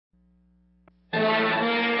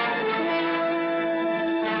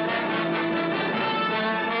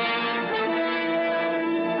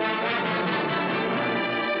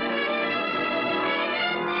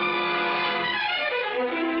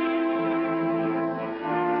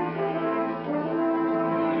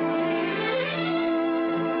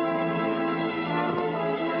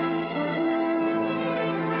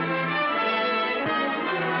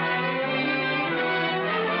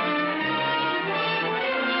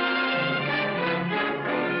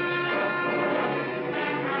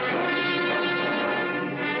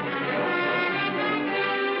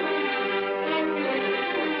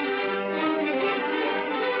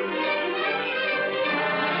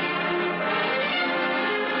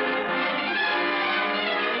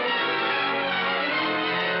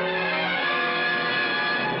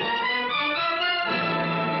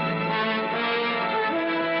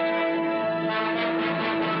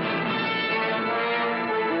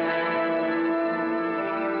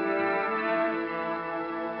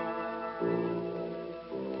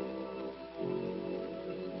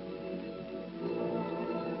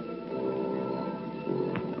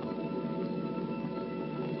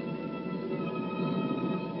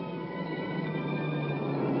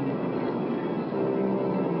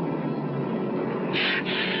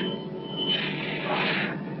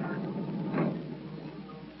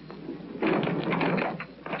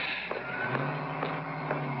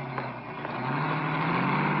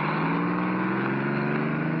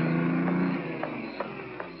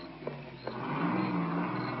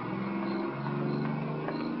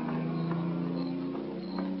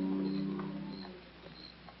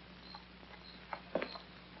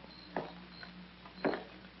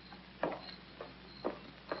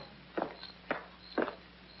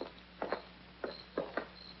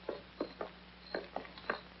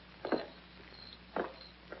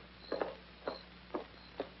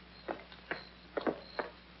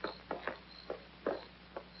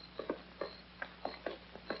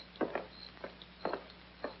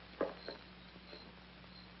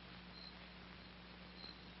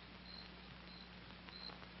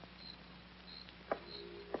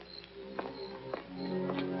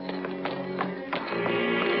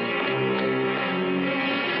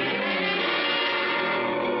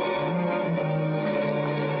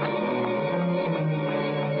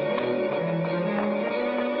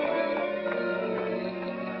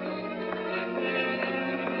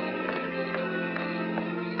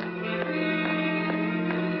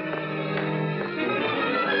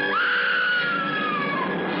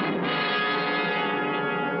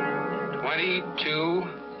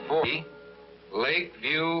2240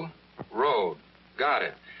 Lakeview Road. Got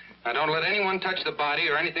it. Now, don't let anyone touch the body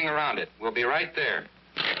or anything around it. We'll be right there.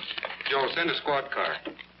 Joe, send a squad car.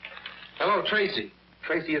 Hello, Tracy.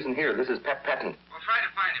 Tracy isn't here. This is Pat Patton. We'll try to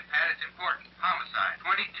find him, Pat. It's important. Homicide.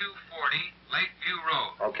 2240 Lakeview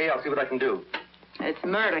Road. Okay, I'll see what I can do. It's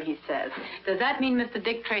murder, he says. Does that mean Mr.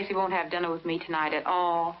 Dick Tracy won't have dinner with me tonight at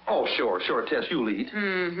all? Oh, sure, Tess, you lead.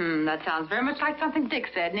 Mm-hmm. That sounds very much like something Dick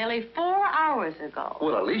said nearly 4 hours ago.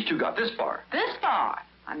 Well, at least you got this far. This far?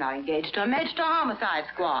 I'm now engaged to a Magistrate homicide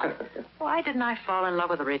squad. Why didn't I fall in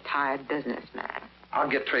love with a retired businessman? I'll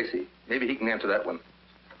get Tracy. Maybe he can answer that one.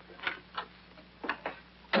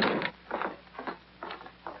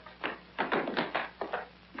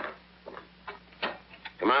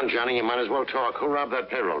 Come on, Johnny, you might as well talk. Who robbed that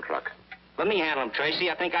payroll truck? Let me handle him,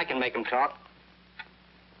 Tracy. I think I can make him talk.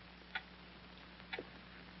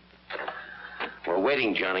 We're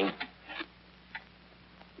waiting, Johnny.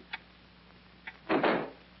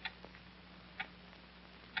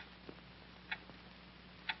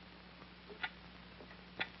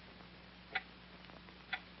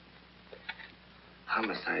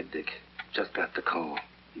 Homicide, Dick. Just got the call.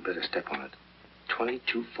 You better step on it.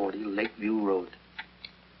 2240 Lakeview Road.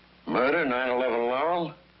 Murder, 911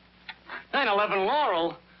 Laurel? 911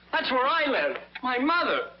 Laurel? That's where I live. My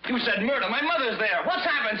mother. You said murder. My mother's there. What's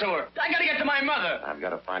happened to her? I gotta get to my mother. I've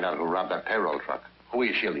got to find out who robbed that payroll truck. Who are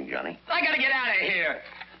you shielding, Johnny? I gotta get out of here.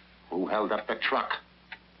 Who held up the truck?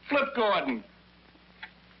 Flip Gordon.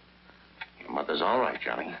 Your mother's all right,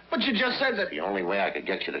 Johnny. But you just said that... The only way I could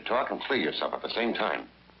get you to talk and clear yourself at the same time.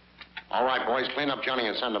 All right, boys, clean up Johnny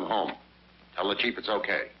and send him home. Tell the chief it's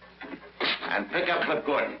okay. And pick up Flip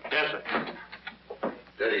Gordon. Yes, sir.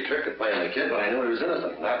 Dirty trick to play on the kid, but I knew he was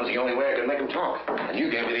innocent. That was the only way I could make him talk. And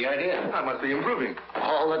you gave me the idea. I must be improving.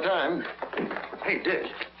 All the time. Hey,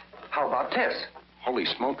 Dick, how about Tess? Holy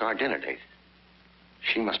smoke, our dinner date.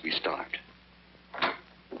 She must be starved.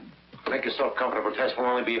 Make yourself comfortable, Tess. We'll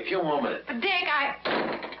only be a few more minutes. But, Dick,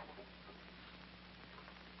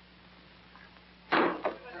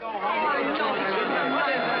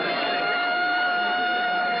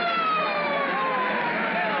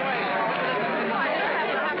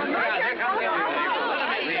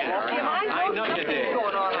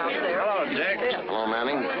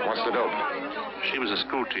 What's the dope? She was a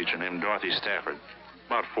school teacher named Dorothy Stafford.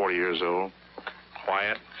 About 40 years old.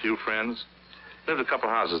 Quiet, few friends. Lived a couple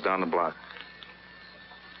houses down the block.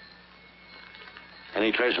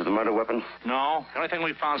 Any trace of the murder weapon? No. The only thing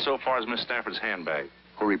we found so far is Miss Stafford's handbag.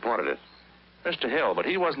 Who reported it? Mr. Hill, but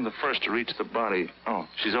he wasn't the first to reach the body. Oh,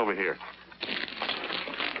 she's over here.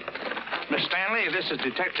 Miss Stanley, this is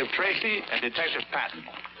Detective Tracy and Detective Patton.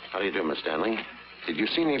 How do you do, Miss Stanley? Did you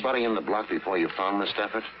see anybody in the block before you found Miss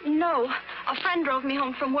Stafford? No. A friend drove me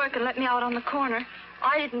home from work and let me out on the corner.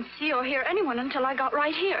 I didn't see or hear anyone until I got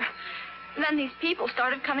right here. Then these people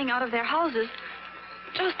started coming out of their houses.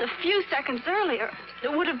 Just a few seconds earlier,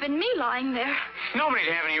 it would have been me lying there.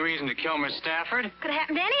 Nobody'd have any reason to kill Miss Stafford. Could have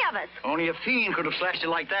happened to any of us. Only a fiend could have slashed it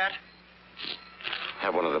like that.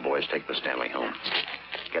 Have one of the boys take Miss Stanley home.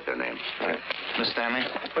 Get their names. All right. Miss Stanley?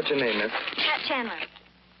 What's your name, miss? Pat Chandler.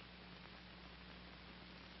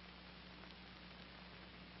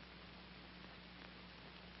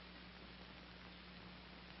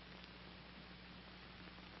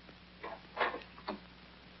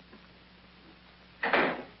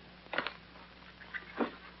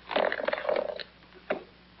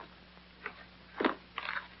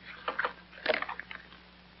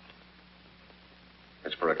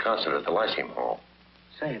 For a concert at the Lyceum Hall.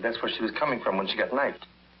 Say, that's where she was coming from when she got knifed.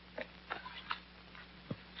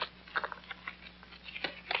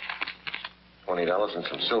 $20 and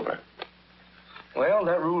some silver. Well,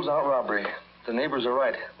 that rules out robbery. The neighbors are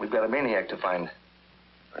right. We've got a maniac to find.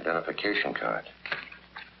 Identification card.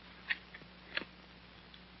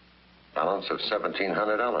 Balance of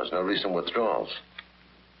 $1,700. No recent withdrawals.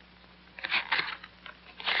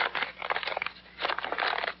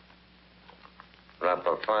 Wrap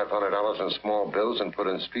up $500 in small bills and put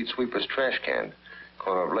in street sweeper's trash can.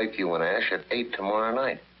 Corner of Lakeview and Ash at 8 tomorrow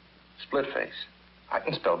night. Split face. I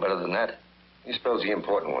can spell better than that. He spells the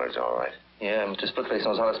important words all right. Yeah, Mr. Splitface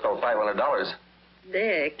knows how to spell $500.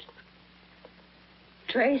 Dick.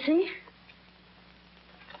 Tracy?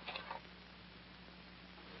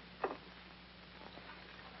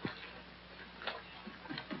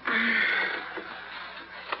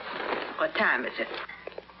 what time is it?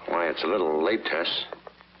 Why, it's a little late, Tess.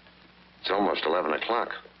 It's almost 11 o'clock.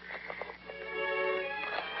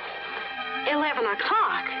 11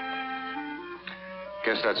 o'clock?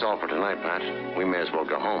 Guess that's all for tonight, Pat. We may as well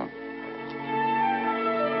go home.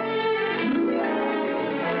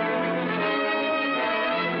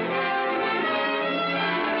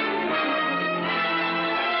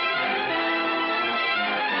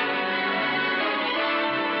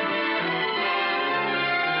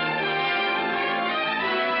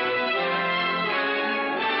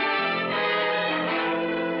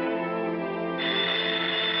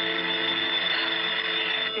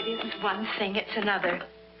 one thing, it's another.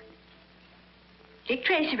 Dick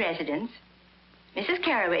Tracy residence. Mrs.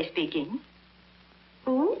 Carraway speaking.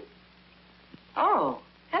 Who? Oh,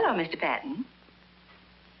 hello, Mr. Patton.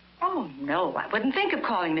 Oh, no, I wouldn't think of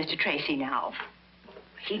calling Mr. Tracy now.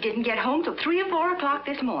 He didn't get home till 3 or 4 o'clock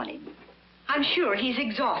this morning. I'm sure he's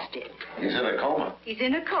exhausted. He's in a coma. He's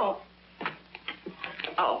in a coma.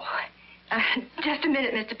 Oh, just a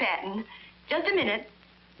minute, Mr. Patton. Just a minute.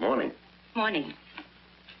 Morning. Morning.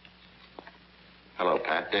 Hello,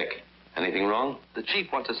 Pat. Dick. Anything wrong? The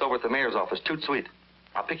chief wants us over at the mayor's office, toot sweet.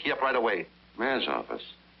 I'll pick you up right away. Mayor's office.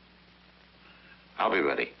 I'll be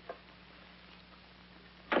ready.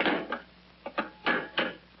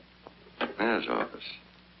 Mayor's office.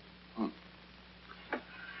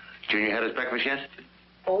 Junior had his breakfast yet?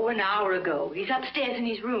 Oh, an hour ago. He's upstairs in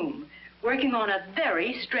his room, working on a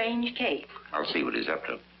very strange case. I'll see what he's up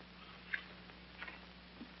to.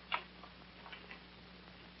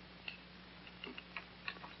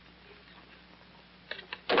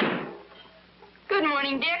 Good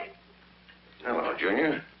morning, Dick. Hello,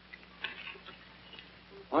 Junior.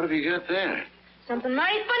 What have you got there? Something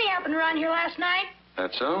mighty funny happened around here last night.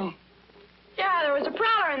 That so? Yeah, there was a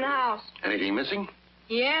prowler in the house. Anything missing?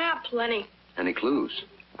 Yeah, plenty. Any clues?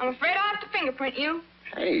 I'm afraid I'll have to fingerprint you.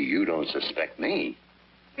 Hey, you don't suspect me.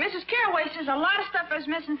 Mrs. Carraway says a lot of stuff is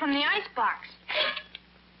missing from the icebox.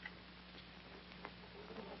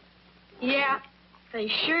 Yeah, they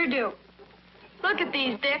sure do. Look at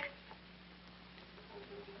these, Dick.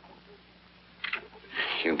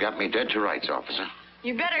 You got me dead to rights, officer.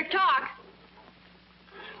 You better talk.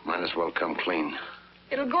 Might as well come clean.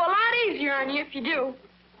 It'll go a lot easier on you if you do.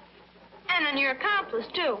 And on your accomplice,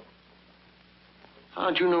 too.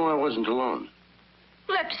 How'd you know I wasn't alone?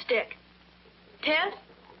 Lipstick. Tess?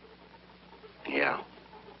 Yeah.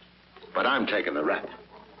 But I'm taking the rap.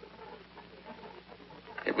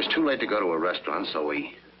 It was too late to go to a restaurant, so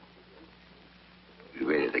we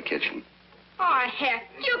raided the kitchen. Oh, heck,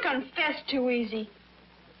 you confess too easy.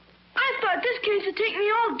 I thought this case would take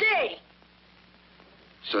me all day.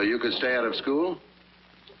 So you could stay out of school?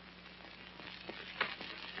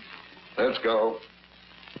 Let's go.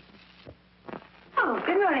 Oh,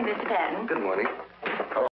 good morning, Mr. Patton. Good morning.